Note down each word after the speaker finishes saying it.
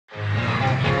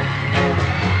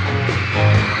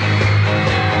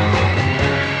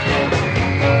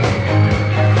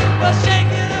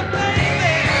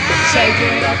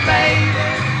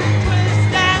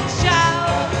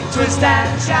twist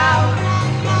and shout.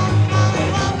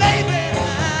 Come on, baby.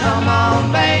 Come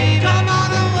on, baby. Come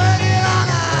on and work it on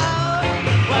out.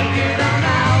 Work it on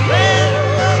out. Well,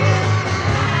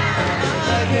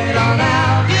 Work it on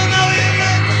out. you know you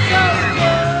look so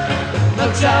good.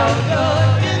 Look so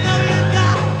good. You know you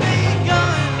got me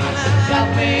going now. Got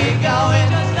me going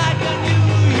Just like I knew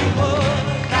you would.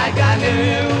 like I knew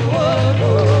you would.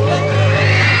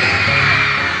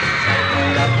 Shake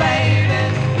it up, baby.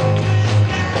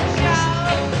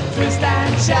 Shout. Twist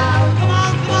and shout. Come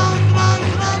on, come on, come on,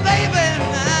 come on, baby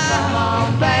now. Come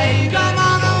on, baby. Come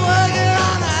on and work it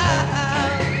on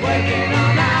out. Work it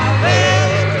on out.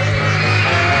 Well,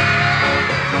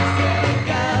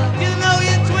 Girl, you know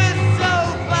you twist so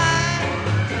fine.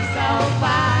 twist so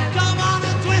fine. Come on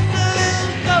and twist a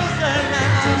little closer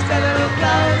now. Twist a little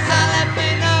closer. Now let me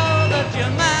know that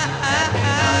you're mine.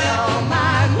 You're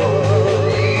mine.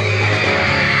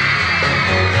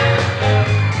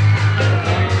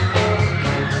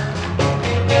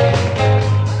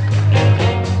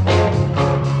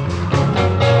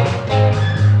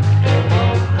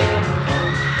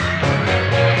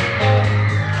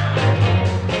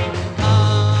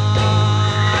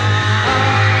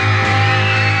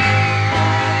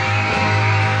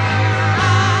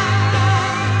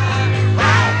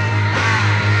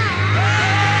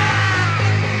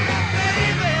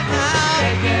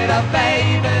 Shake it up,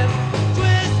 baby.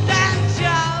 Twist and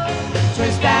shout.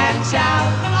 Twist and shout.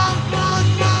 Come on, come on,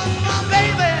 come on, come on,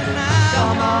 baby now.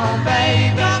 Come on,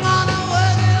 baby. Come on and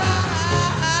work it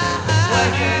on out.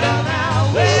 Work it on out.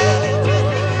 Well,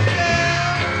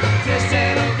 girl, Twist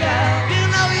it, little girl. you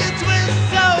know you twist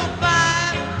so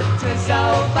fine. Twist so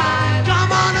fine.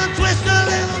 Come on and twist a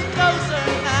little closer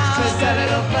now. Twist a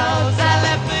little closer. Now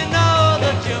let me know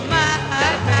that you're mine.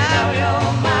 Know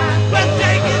you're mine. Well,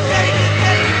 take it, baby.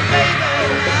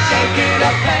 Shake it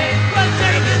up, baby. Well,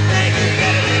 take it, baby.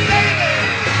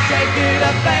 Shake it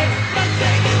up, baby. Well,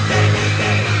 take it, baby.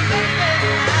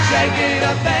 Shake it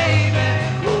up, baby.